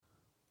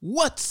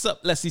What's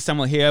up? Leslie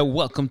Samuel here.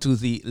 Welcome to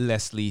the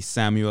Leslie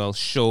Samuel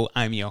Show.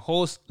 I'm your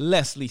host,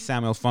 Leslie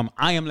Samuel from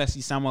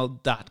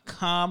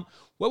IamLeslieSamuel.com,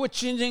 where we're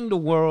changing the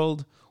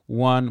world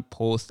one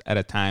post at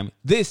a time.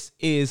 This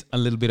is a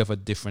little bit of a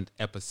different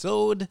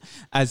episode,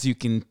 as you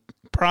can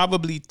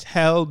probably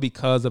tell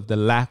because of the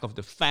lack of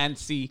the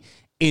fancy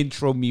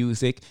intro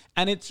music.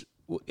 And it's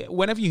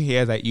whenever you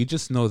hear that, you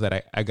just know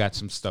that I got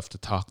some stuff to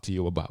talk to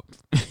you about.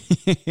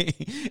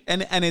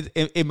 and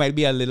it might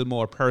be a little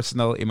more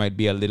personal. It might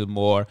be a little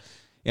more,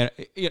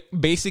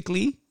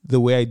 basically the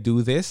way I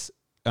do this,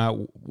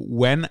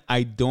 when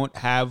I don't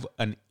have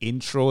an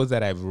intro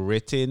that I've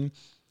written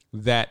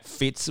that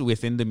fits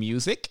within the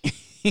music,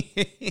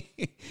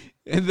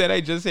 and then I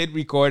just hit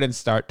record and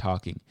start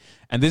talking.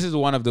 And this is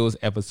one of those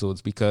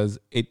episodes because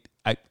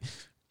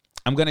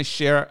I'm gonna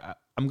share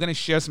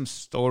some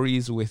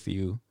stories with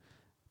you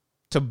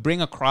to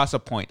bring across a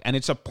point. And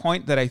it's a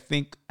point that I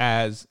think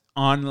as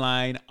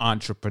online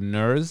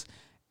entrepreneurs,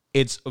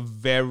 it's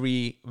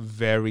very,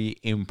 very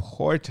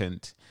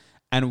important.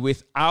 And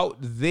without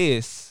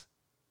this,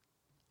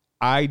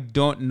 I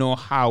don't know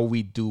how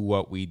we do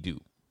what we do.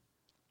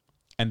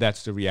 And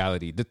that's the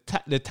reality.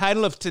 The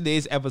title of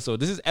today's episode,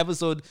 this is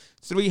episode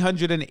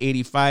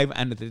 385,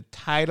 and the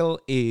title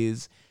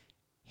is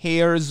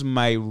Here's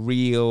My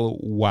Real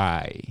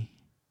Why.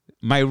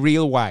 My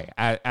real why,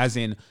 as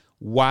in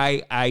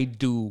why I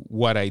do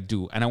what I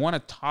do. And I want to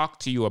talk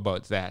to you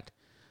about that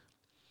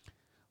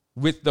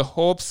with the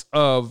hopes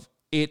of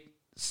it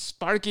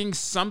sparking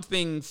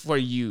something for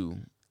you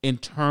in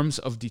terms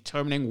of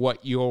determining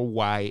what your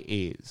why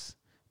is.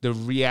 The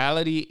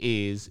reality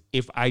is,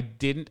 if I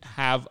didn't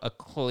have a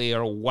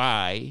clear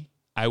why,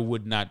 I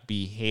would not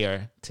be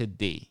here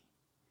today.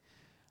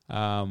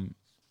 I'm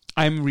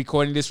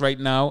recording this right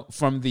now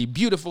from the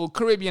beautiful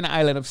Caribbean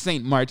island of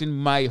St. Martin,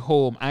 my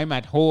home. I'm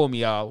at home,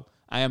 y'all.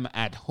 I am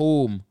at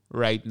home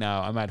right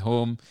now. I'm at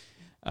home.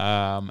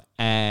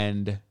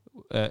 And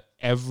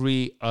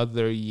every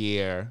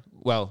year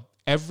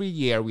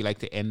we like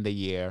to end the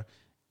year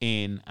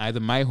in either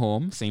my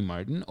home, St.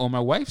 Martin, or my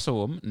wife's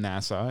home,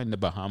 Nassau in the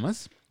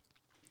Bahamas.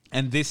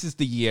 And this is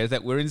the year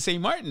that we're in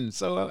St. Martin.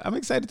 So I'm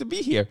excited to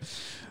be here.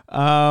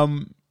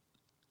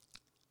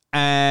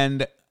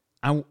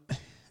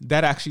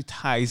 That actually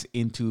ties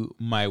into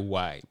my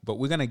why. But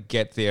we're going to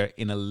get there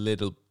in a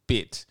little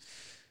bit.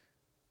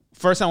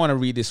 First, I want to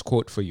read this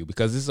quote for you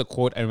because this is a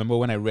quote I remember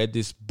when I read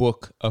this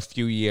book a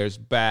few years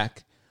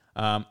back.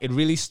 It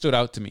really stood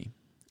out to me.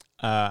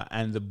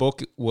 And the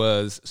book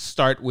was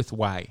Start With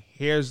Why.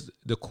 Here's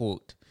the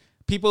quote.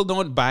 People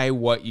don't buy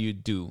what you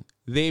do.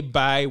 They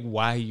buy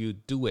why you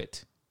do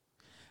it.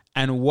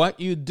 And what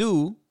you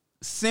do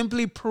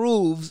simply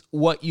proves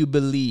what you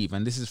believe.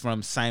 And this is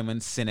from Simon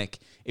Sinek.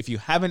 If you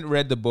haven't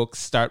read the book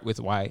Start With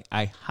Why,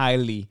 I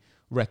highly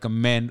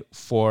recommend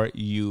for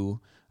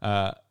you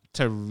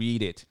to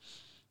read it.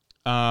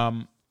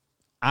 In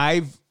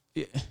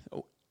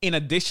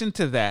addition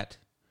to that,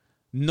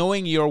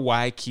 knowing your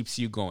why keeps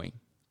you going.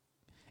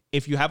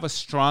 If you have a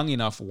strong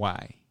enough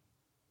why,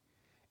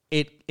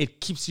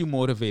 it keeps you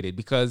motivated,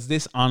 because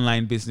this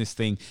online business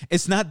thing,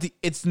 it's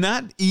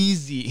not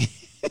easy.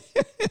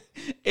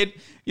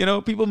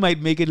 People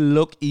might make it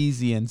look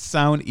easy and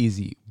sound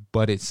easy,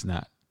 but it's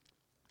not.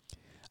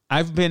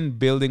 I've been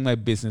building my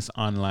business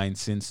online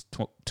since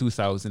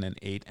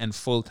 2008 and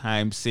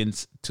full-time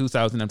since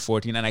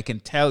 2014. And I can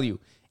tell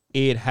you,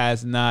 it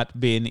has not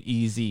been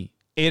easy.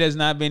 It has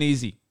not been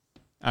easy.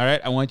 All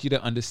right? I want you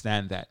to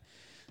understand that.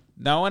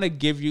 Now, I want to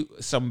give you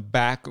some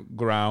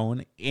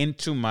background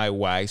into my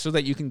why so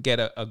that you can get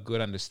a good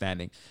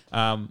understanding.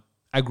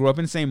 I grew up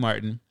in St.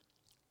 Martin.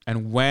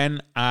 And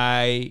when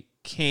I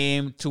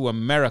came to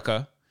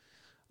America,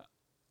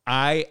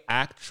 I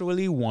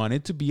actually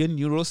wanted to be a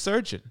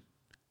neurosurgeon.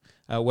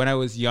 When I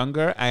was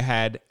younger, I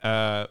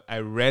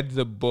read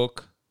the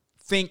book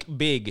Think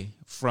Big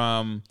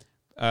from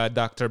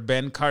Dr.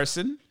 Ben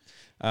Carson.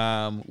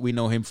 We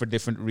know him for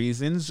different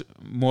reasons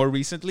more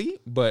recently,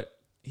 but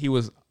he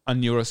was a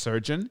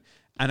neurosurgeon,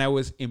 and I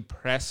was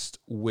impressed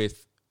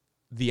with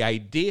the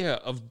idea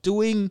of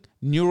doing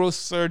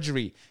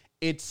neurosurgery.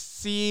 It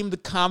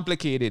seemed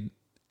complicated,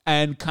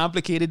 and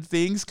complicated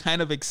things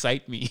kind of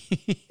excite me.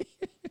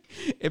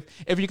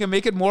 If you can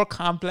make it more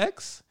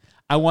complex,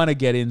 I want to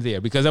get in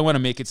there because I want to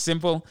make it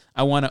simple.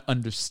 I want to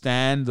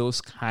understand those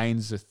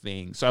kinds of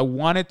things. So I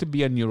wanted to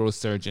be a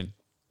neurosurgeon.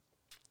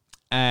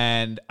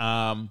 And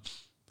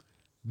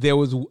there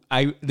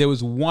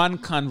was one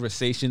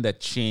conversation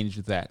that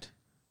changed that.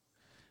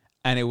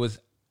 And it was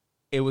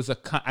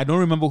I don't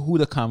remember who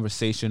the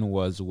conversation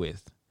was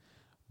with,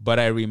 but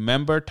I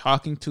remember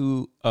talking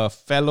to a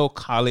fellow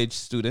college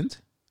student,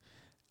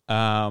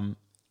 that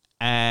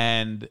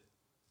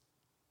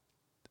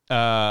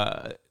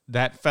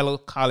fellow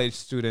college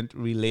student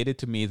related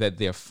to me that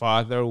their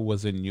father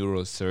was a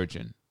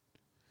neurosurgeon.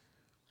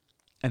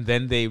 And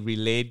then they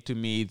relayed to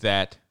me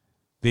that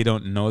they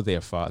don't know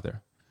their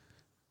father.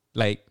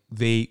 Like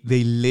they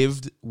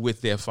lived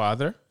with their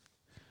father,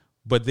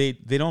 but they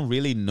don't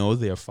really know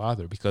their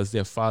father because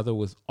their father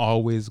was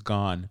always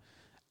gone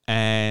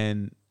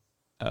and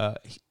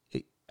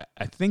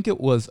I think it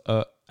was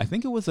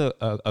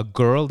a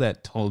girl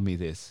that told me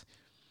this,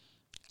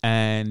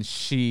 and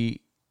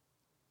she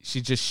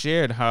just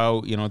shared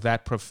how,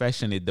 that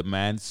profession, it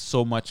demands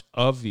so much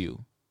of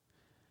you.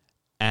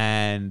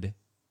 And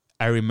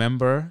I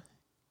remember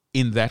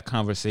in that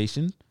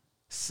conversation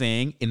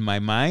saying in my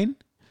mind,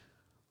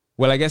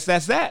 well, I guess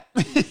that's that.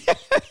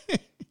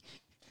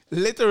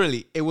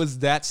 Literally, it was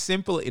that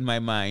simple in my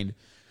mind.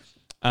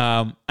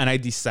 And I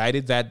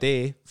decided that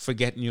day,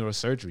 forget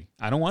neurosurgery.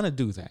 I don't want to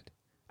do that.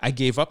 I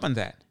gave up on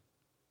that.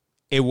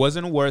 It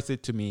wasn't worth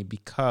it to me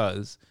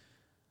because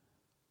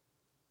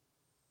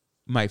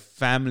my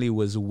family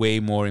was way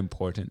more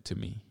important to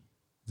me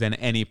than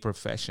any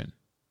profession.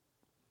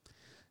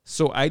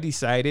 So I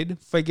decided,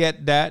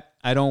 forget that.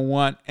 I don't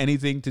want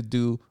anything to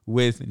do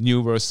with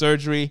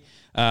neurosurgery.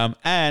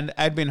 And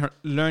I'd been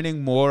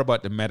learning more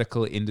about the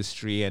medical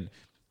industry, and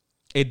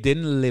it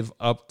didn't live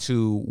up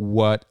to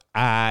what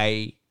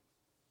I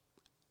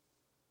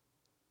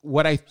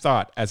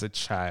thought as a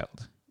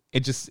child.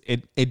 It just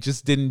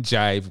didn't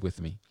jive with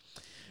me.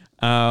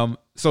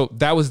 So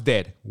that was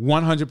dead,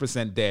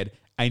 100% dead.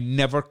 I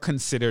never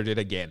considered it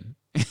again.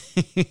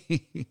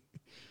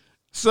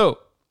 So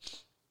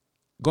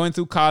going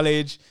through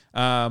college,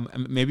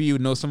 maybe you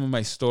know some of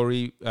my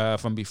story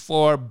from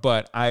before,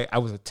 but I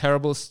was a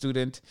terrible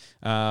student.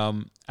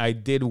 I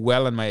did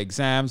well on my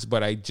exams,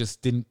 but I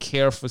just didn't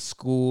care for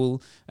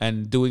school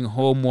and doing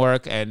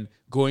homework and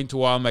going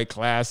to all my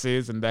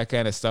classes and that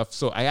kind of stuff.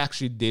 So I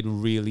actually did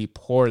really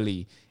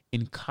poorly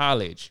in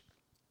college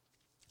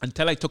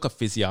until I took a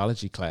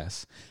physiology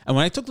class. And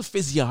when I took the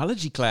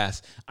physiology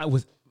class,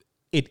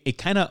 it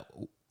kind of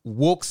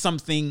woke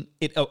something,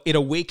 it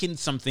awakened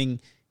something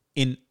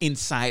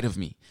inside of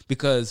me,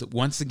 because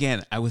once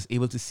again, I was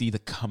able to see the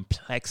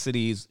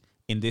complexities,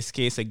 in this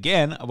case,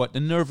 again, about the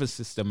nervous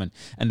system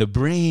and the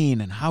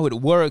brain and how it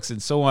works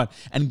and so on,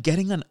 and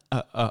getting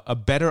a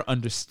better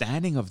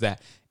understanding of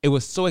that. It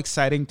was so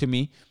exciting to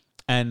me.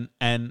 And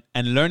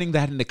learning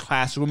that in the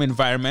classroom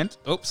environment.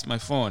 Oops, my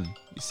phone.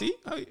 You see?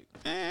 Oh,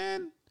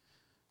 man,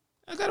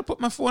 I got to put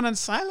my phone on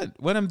silent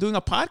when I'm doing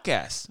a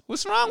podcast.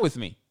 What's wrong with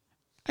me?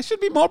 I should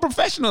be more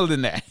professional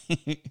than that.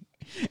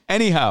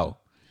 Anyhow,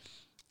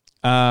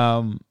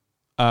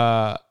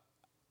 I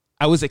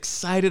was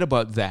excited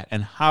about that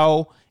and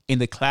how in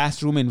the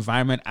classroom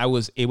environment I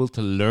was able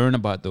to learn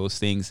about those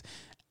things.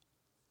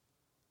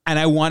 And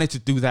I wanted to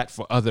do that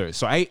for others.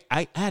 So I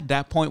at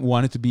that point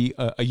wanted to be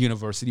a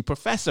university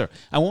professor.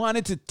 I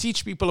wanted to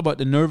teach people about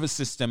the nervous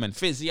system and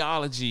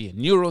physiology and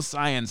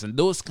neuroscience and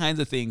those kinds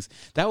of things.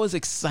 That was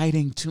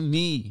exciting to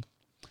me.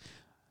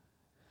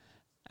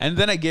 And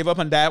then I gave up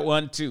on that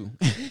one too.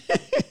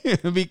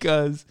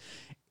 Because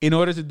in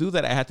order to do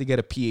that, I had to get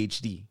a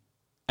PhD.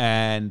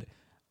 And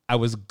I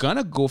was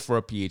gonna go for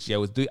a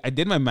PhD. I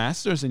did my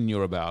master's in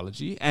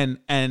neurobiology. And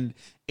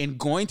in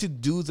going to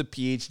do the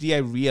PhD, I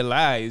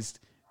realized,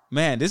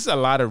 man, this is a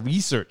lot of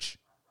research.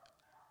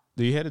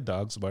 Do you hear the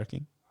dogs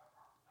barking?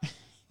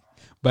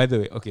 By the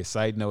way, okay,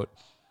 side note,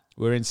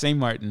 we're in St.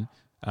 Martin.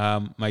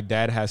 My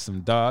dad has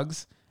some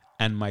dogs,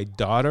 and my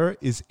daughter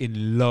is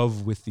in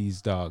love with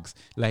these dogs.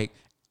 Like,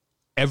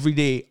 every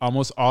day,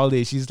 almost all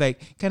day, she's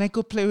like, can I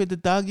go play with the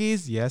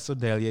doggies? Yes,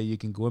 Odelia, you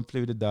can go and play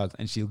with the dogs.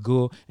 And she'll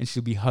go, and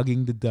she'll be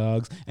hugging the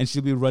dogs, and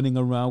she'll be running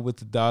around with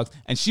the dogs.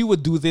 And she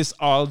would do this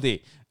all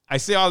day. I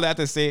say all that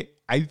to say,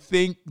 I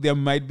think there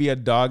might be a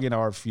dog in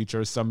our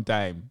future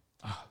sometime.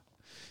 Oh,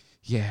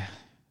 yeah.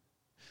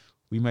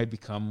 We might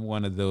become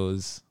one of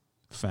those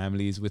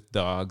families with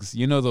dogs.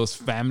 You know those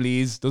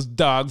families, those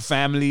dog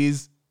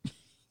families.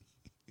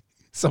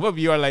 Some of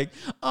you are like,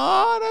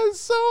 oh, that's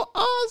so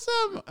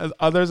awesome.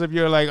 Others of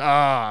you are like, oh,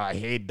 I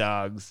hate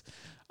dogs.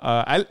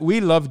 We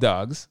love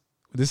dogs.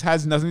 This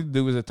has nothing to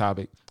do with the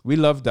topic. We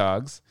love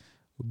dogs,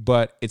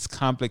 but it's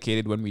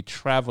complicated when we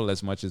travel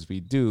as much as we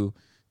do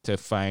to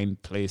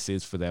find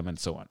places for them and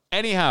so on.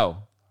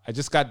 Anyhow, I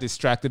just got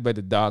distracted by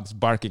the dogs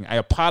barking. I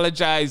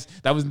apologize.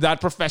 That was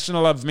not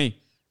professional of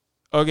me.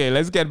 Okay,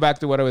 let's get back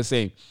to what I was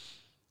saying.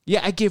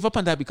 Yeah, I gave up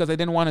on that because I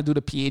didn't want to do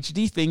the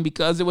PhD thing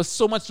because there was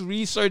so much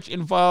research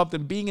involved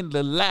and being in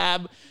the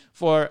lab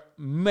for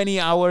many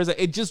hours.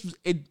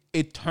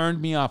 It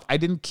turned me off. I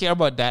didn't care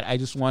about that. I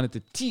just wanted to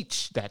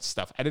teach that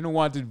stuff. I didn't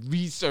want to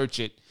research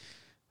it.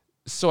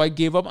 So I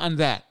gave up on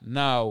that.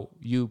 Now,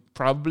 you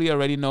probably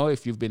already know,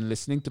 if you've been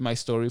listening to my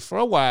story for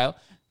a while,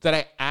 that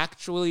I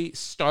actually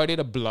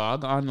started a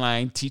blog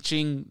online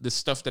teaching the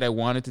stuff that I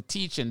wanted to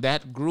teach, and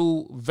that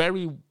grew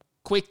very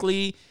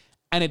quickly,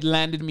 and it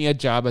landed me a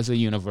job as a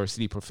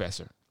university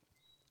professor.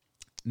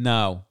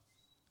 Now,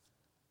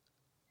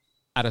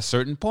 at a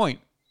certain point,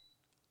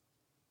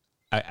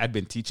 I'd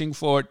been teaching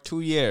for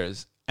 2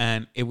 years,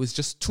 and it was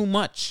just too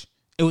much.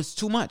 It was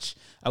too much.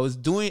 I was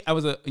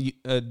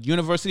a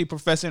university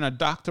professor in a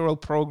doctoral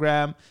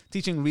program,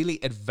 teaching really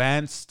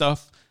advanced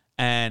stuff,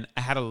 and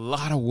I had a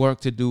lot of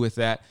work to do with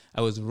that.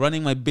 I was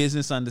running my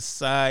business on the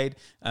side.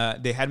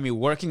 They had me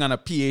working on a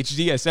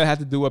PhD. I still had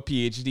to do a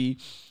PhD,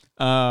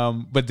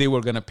 but they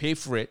were going to pay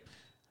for it.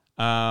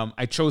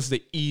 I chose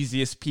the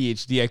easiest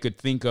PhD I could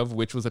think of,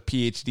 which was a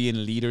PhD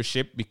in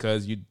leadership,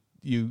 because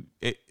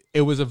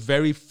it was a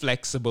very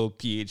flexible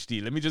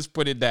PhD. Let me just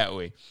put it that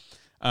way.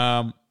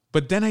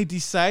 But then I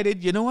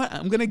decided, you know what?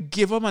 I'm going to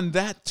give up on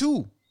that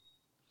too.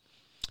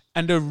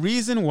 And the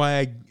reason why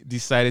I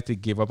decided to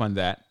give up on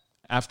that,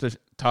 after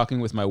talking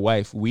with my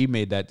wife, we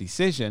made that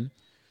decision,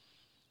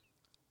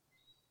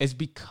 is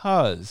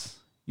because,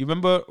 you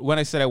remember when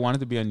I said I wanted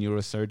to be a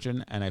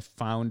neurosurgeon, and I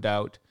found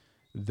out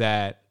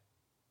that,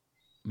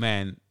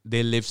 man,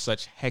 they live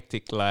such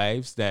hectic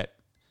lives that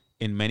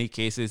in many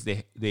cases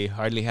they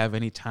hardly have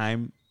any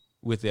time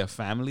with their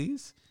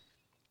families?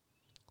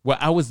 Well,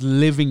 I was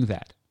living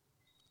that.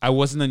 I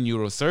wasn't a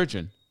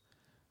neurosurgeon.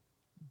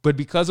 But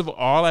because of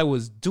all I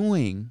was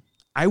doing,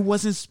 I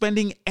wasn't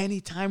spending any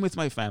time with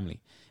my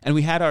family. And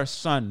we had our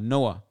son,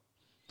 Noah.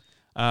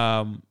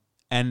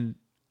 And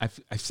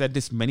I've said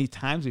this many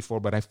times before,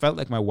 but I felt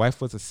like my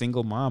wife was a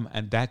single mom,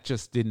 and that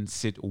just didn't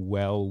sit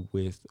well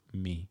with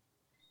me.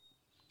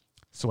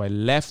 So I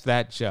left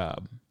that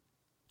job.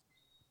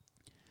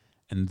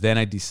 And then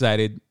I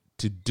decided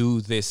to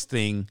do this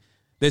thing,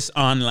 this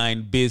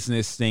online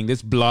business thing,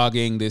 this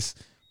blogging, this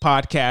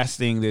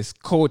podcasting, this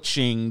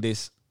coaching,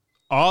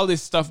 all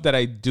this stuff that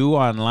I do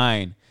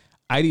online.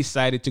 I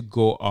decided to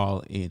go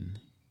all in.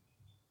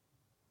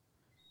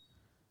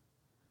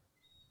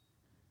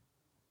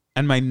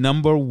 And my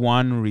number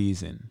one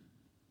reason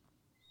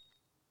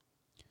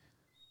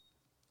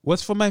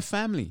was for my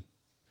family.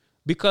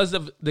 Because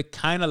of the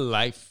kind of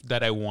life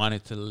that I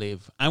wanted to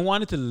live. I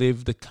wanted to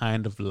live the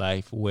kind of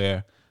life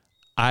where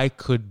I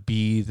could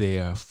be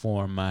there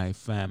for my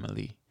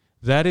family.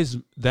 That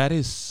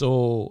is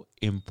so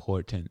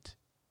important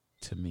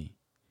to me.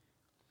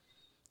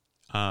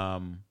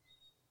 I'm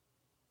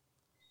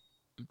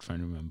trying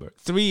to remember.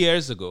 3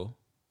 years ago,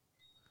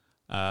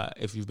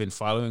 if you've been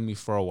following me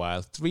for a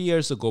while, 3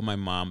 years ago, my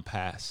mom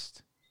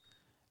passed.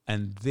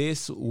 And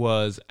this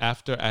was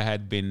after I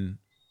had been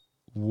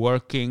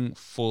working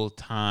full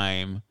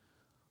time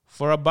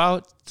for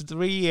about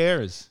 3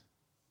 years.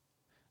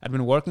 I'd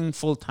been working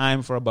full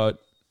time for about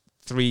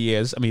 3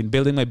 years. I mean,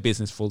 building my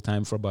business full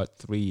time for about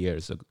 3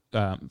 years.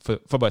 For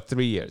about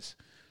 3 years.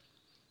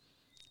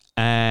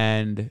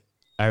 And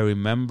I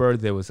remember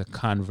there was a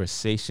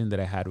conversation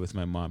that I had with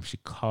my mom. She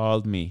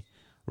called me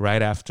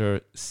right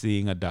after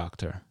seeing a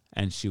doctor,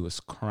 and she was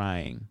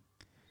crying.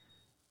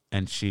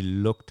 And she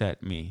looked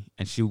at me,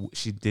 and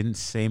she didn't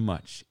say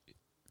much.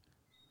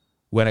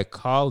 When I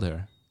called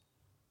her,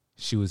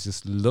 she was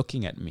just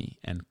looking at me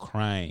and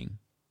crying.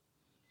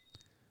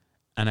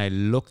 And I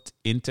looked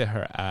into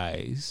her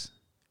eyes,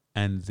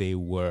 and they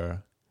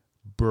were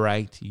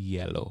bright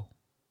yellow.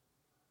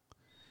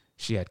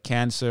 She had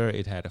cancer.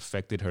 It had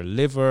affected her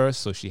liver,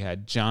 so she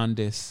had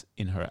jaundice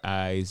in her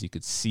eyes. You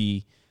could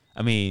see,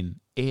 I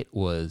mean, it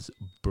was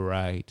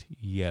bright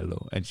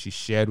yellow. And she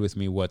shared with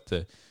me what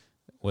the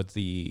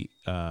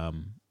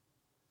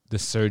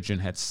surgeon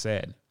had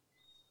said.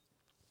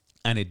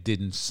 And it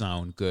didn't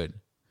sound good.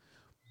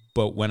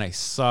 But when I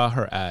saw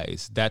her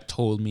eyes, that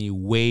told me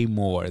way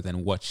more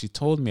than what she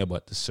told me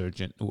about the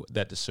surgeon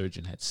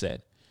had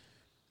said.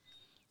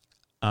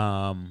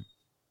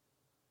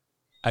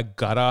 I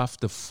got off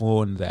the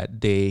phone that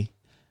day,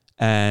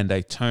 and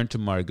I turned to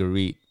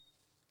Marguerite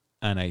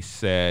and I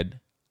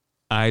said,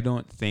 I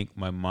don't think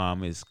my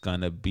mom is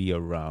going to be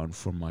around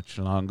for much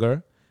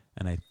longer,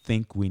 and I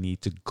think we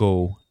need to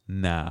go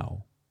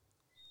now.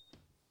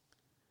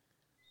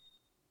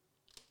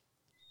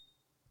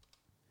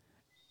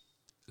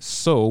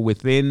 So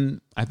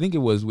within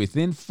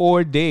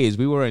 4 days,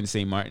 we were in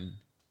St. Martin.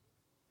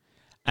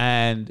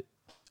 And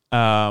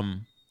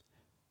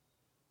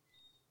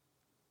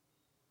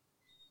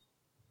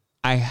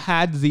I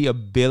had the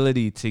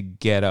ability to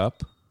get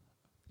up,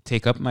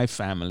 take up my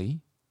family,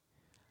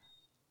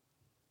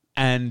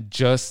 and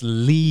just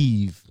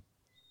leave.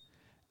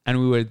 And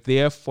we were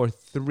there for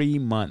 3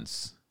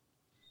 months.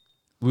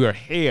 We were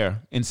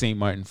here in St.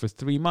 Martin for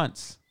 3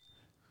 months.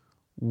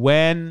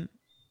 When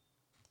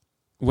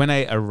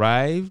I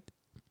arrived,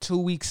 2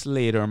 weeks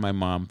later, my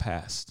mom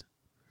passed.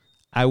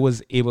 I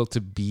was able to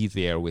be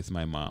there with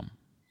my mom.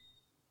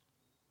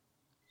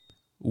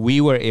 We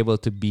were able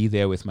to be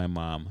there with my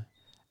mom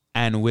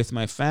and with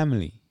my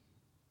family.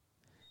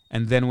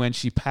 And then when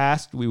she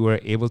passed, we were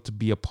able to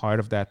be a part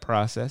of that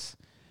process.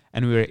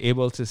 And we were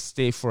able to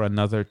stay for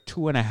another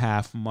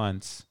 2.5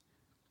 months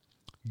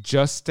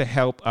just to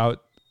help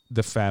out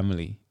the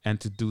family and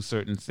to do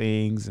certain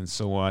things and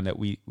so on that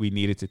we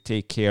needed to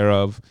take care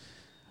of.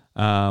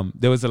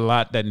 There was a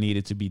lot that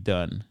needed to be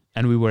done,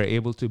 and we were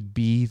able to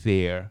be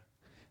there.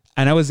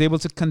 And I was able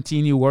to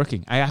continue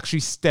working. I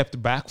actually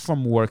stepped back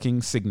from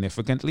working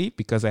significantly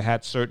because I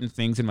had certain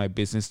things in my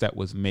business that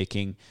was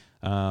making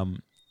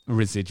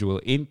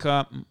residual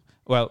income.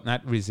 Well,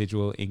 not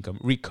residual income,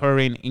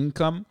 recurring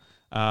income.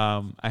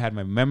 I had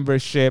my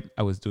membership.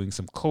 I was doing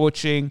some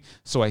coaching.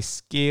 So I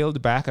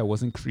scaled back. I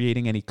wasn't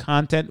creating any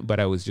content, but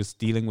I was just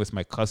dealing with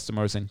my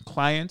customers and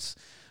clients.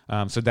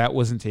 So that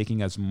wasn't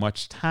taking as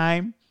much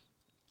time.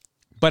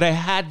 But I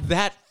had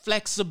that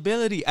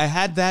flexibility. I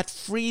had that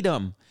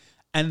freedom.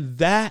 And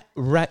that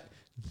right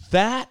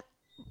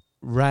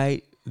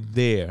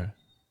there,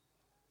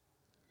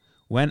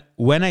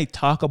 when I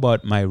talk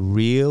about my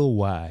real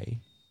why,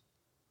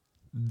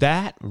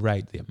 that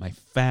right there, my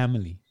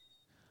family,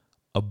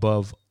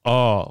 above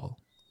all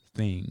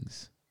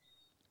things,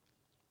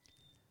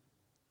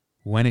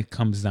 when it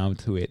comes down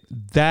to it,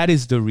 that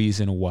is the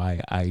reason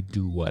why I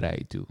do what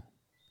I do.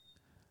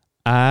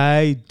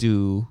 I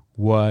do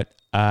what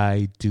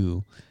I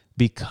do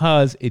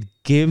because it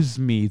gives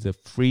me the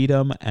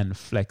freedom and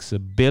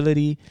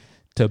flexibility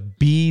to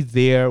be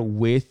there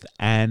with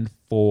and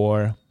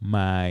for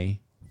my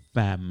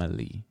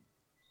family.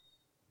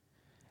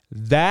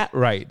 That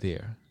right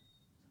there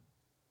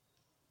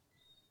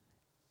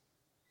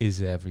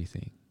is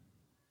everything.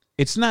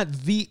 It's not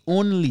the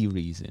only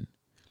reason,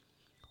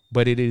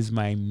 but it is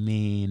my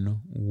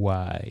main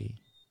why.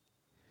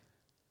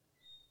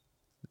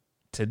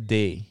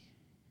 Today,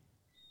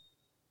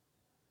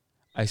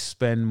 I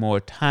spend more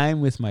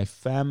time with my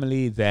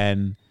family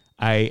than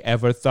I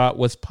ever thought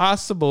was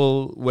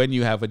possible when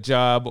you have a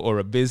job or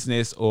a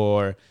business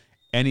or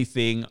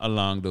anything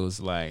along those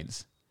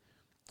lines.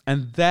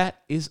 And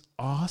that is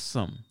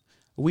awesome.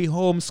 We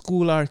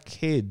homeschool our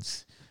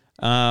kids.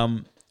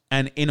 And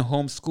in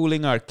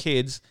homeschooling our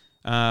kids,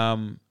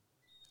 a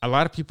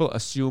lot of people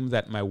assume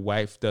that my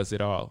wife does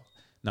it all.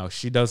 Now,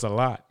 she does a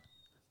lot,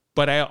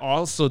 but I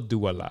also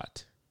do a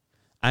lot.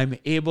 I'm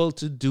able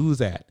to do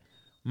that.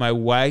 My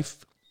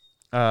wife,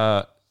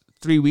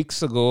 3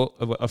 weeks ago,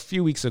 a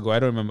few weeks ago, I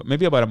don't remember,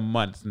 maybe about a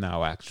month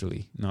now,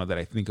 actually, now that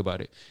I think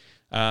about it,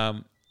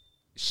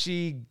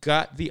 she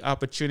got the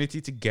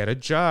opportunity to get a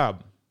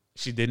job.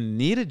 She didn't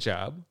need a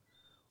job,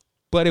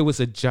 but it was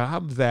a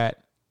job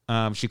that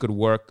she could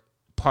work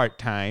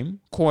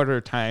part-time,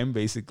 quarter-time,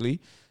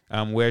 basically,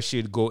 where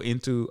she'd go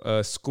into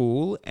a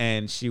school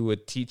and she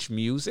would teach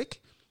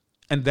music.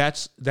 And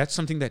that's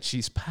something that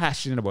she's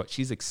passionate about.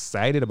 She's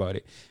excited about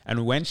it.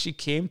 And when she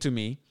came to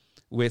me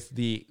with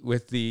the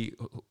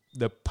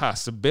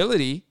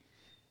possibility,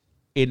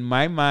 in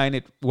my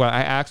mind,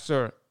 I asked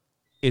her,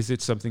 is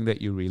it something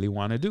that you really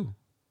want to do?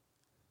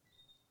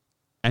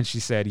 And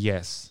she said,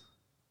 yes.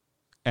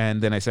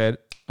 And then I said,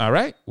 all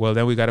right, well,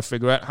 then we got to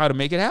figure out how to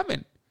make it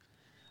happen.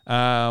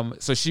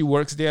 So she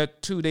works there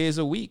 2 days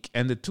a week.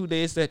 And the 2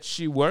 days that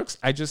she works,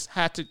 I just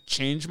had to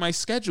change my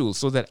schedule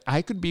so that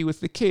I could be with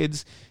the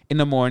kids in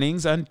the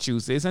mornings on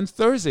Tuesdays and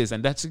Thursdays.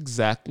 And that's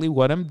exactly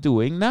what I'm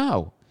doing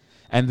now.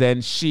 And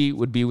then she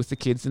would be with the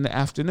kids in the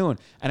afternoon.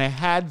 And I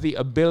had the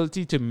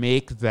ability to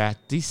make that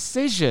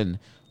decision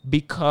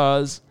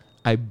because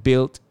I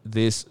built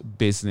this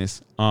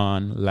business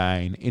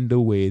online in the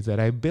way that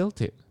I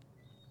built it.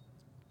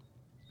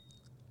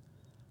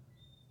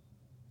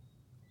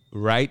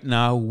 Right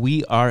now,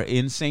 we are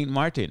in St.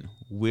 Martin.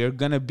 We're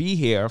going to be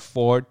here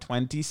for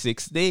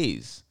 26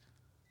 days.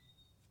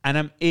 And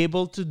I'm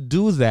able to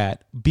do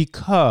that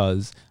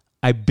because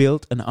I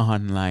built an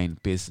online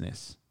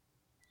business.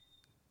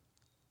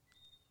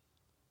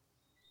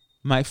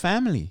 My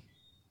family.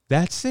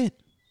 That's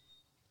it.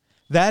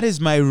 That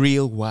is my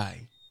real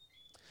why.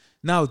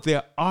 Now,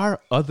 there are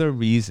other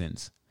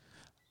reasons.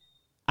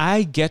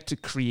 I get to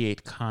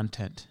create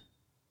content.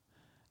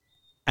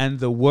 And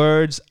the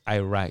words I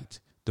write,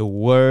 the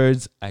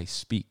words I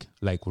speak,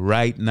 like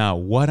right now,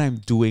 what I'm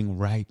doing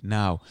right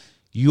now,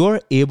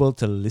 you're able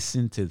to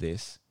listen to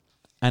this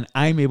and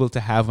I'm able to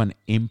have an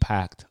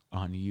impact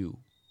on you.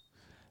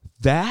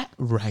 That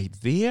right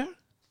there,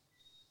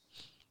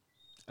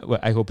 well,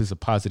 I hope it's a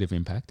positive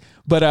impact,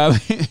 but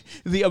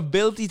the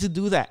ability to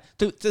do that,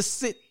 to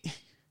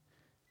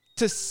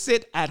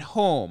sit at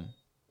home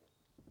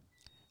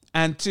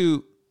and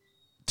to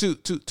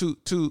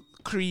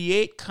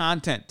create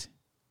content,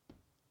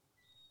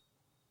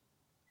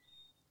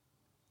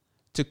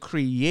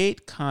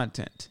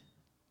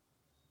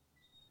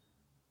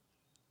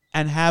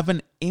 and have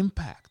an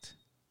impact.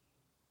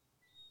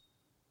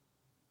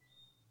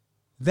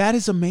 That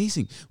is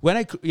amazing. When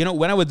I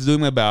was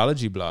doing my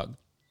biology blog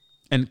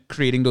and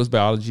creating those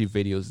biology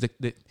videos,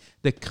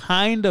 the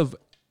kind of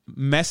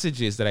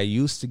messages that I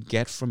used to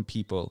get from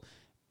people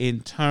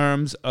in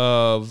terms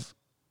of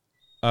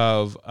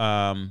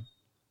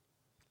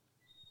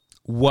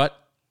what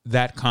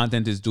that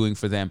content is doing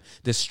for them.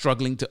 They're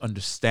struggling to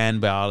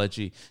understand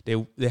biology.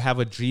 They have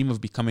a dream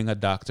of becoming a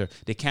doctor.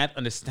 They can't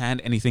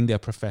understand anything their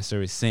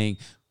professor is saying,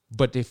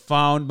 but they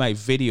found my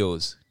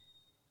videos.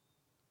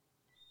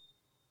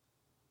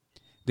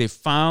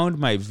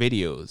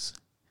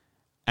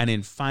 And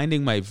in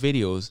finding my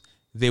videos,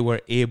 they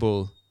were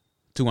able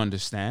to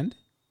understand.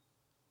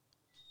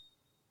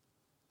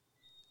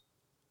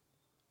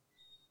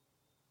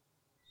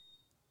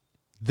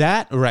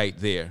 That right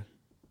there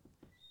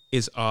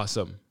is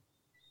awesome.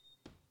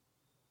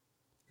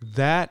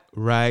 That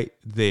right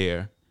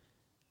there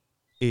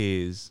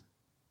is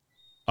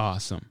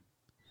awesome.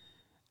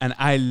 And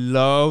I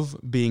love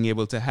being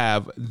able to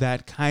have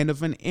that kind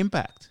of an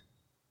impact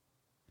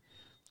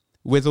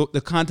with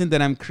the content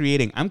that I'm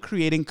creating. I'm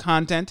creating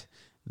content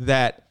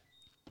that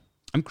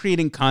I'm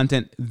creating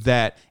content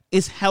that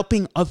is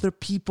helping other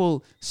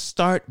people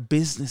start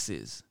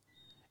businesses,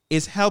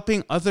 is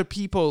helping other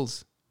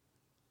people's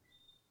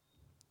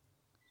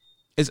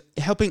is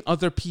helping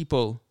other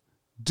people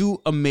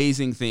do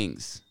amazing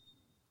things.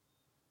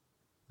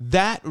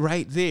 That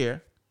right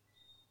there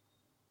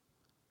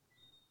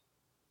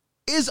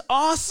is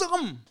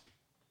awesome.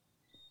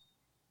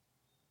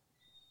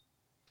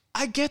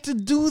 I get to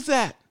do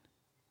that.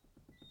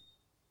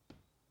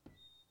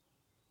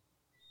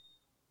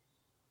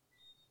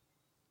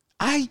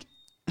 I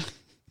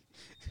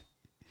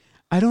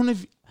don't know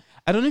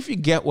if you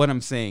get what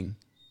I'm saying.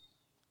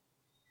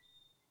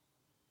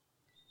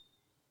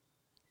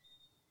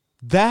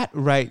 That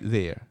right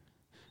there.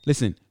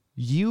 Listen,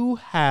 you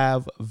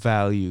have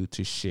value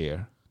to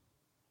share.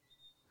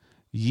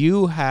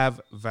 You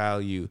have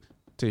value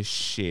to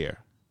share.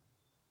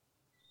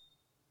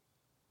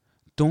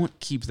 Don't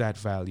keep that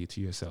value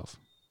to yourself.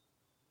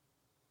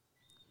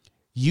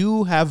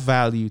 You have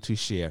value to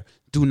share.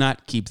 Do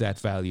not keep that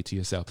value to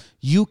yourself.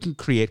 You can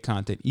create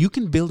content. You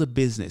can build a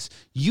business.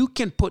 You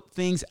can put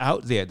things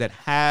out there that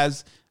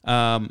has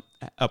a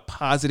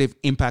positive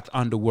impact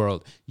on the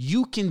world.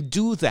 You can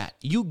do that.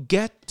 You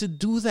get to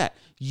do that.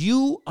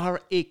 You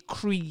are a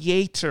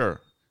creator.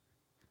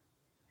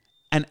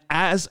 And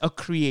as a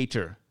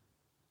creator,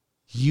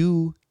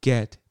 you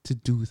get to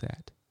do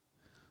that.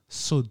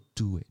 So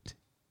do it.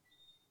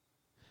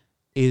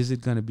 Is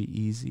it going to be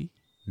easy?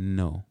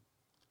 No.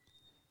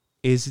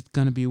 Is it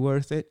going to be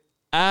worth it?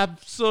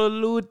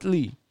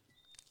 Absolutely.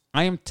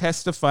 I am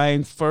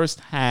testifying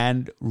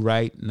firsthand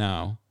right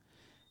now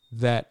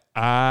that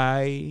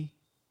I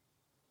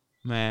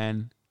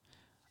am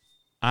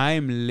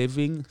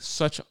living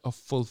such a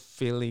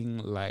fulfilling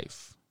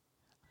life.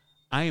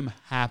 I am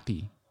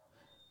happy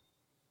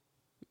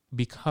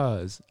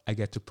because I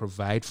get to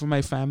provide for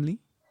my family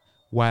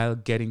while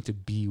getting to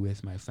be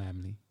with my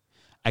family.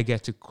 I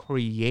get to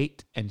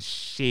create and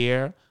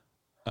share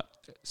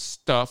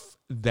stuff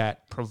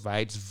that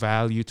provides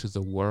value to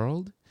the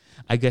world.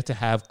 I get to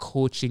have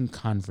coaching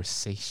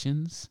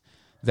conversations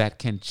that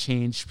can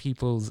change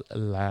people's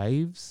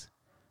lives.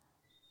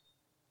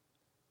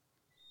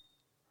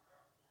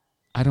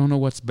 I don't know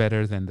what's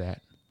better than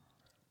that.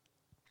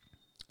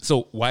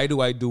 So why do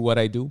I do what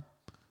I do?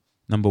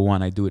 Number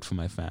one, I do it for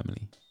my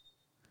family.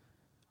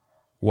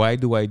 Why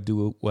do I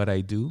do what I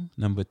do?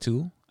 Number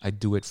two, I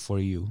do it for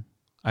you.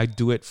 I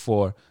do it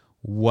for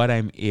what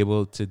I'm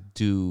able to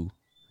do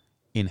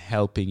in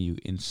helping you,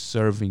 in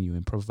serving you,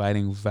 in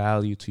providing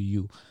value to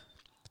you.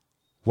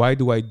 Why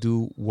do I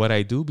do what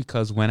I do?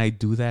 Because when I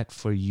do that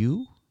for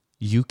you,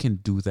 you can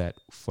do that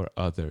for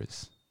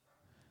others.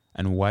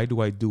 And why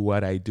do I do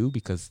what I do?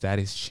 Because that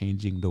is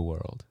changing the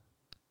world.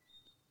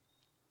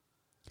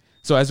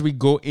 So as we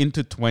go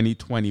into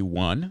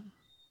 2021,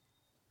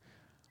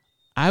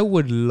 I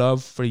would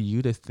love for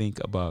you to think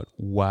about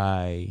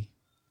why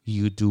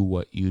you do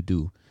what you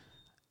do.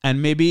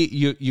 And maybe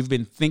you've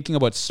been thinking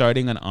about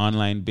starting an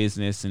online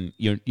business and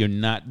you're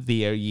not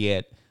there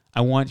yet. I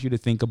want you to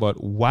think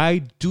about, why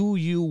do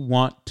you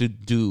want to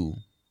do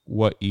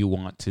what you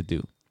want to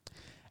do?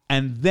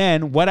 And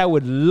then what I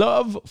would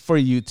love for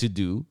you to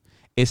do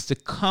is to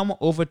come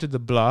over to the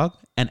blog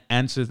and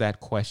answer that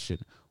question.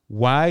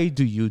 Why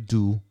do you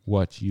do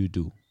what you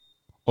do?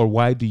 Or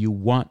why do you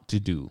want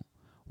to do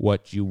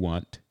what you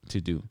want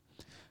to do?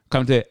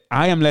 Come to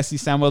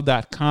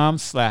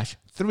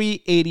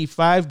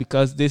IamLeslieSamuel.com/385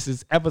 because this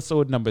is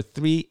episode number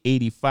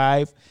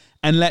 385,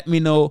 and let me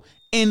know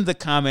in the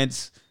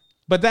comments.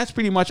 But that's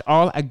pretty much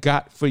all I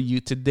got for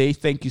you today.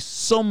 Thank you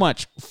so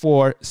much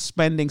for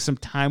spending some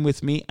time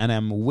with me, and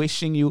I'm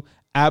wishing you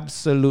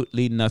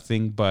absolutely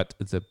nothing but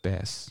the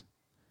best.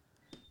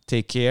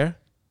 Take care,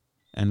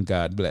 and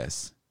God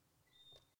bless.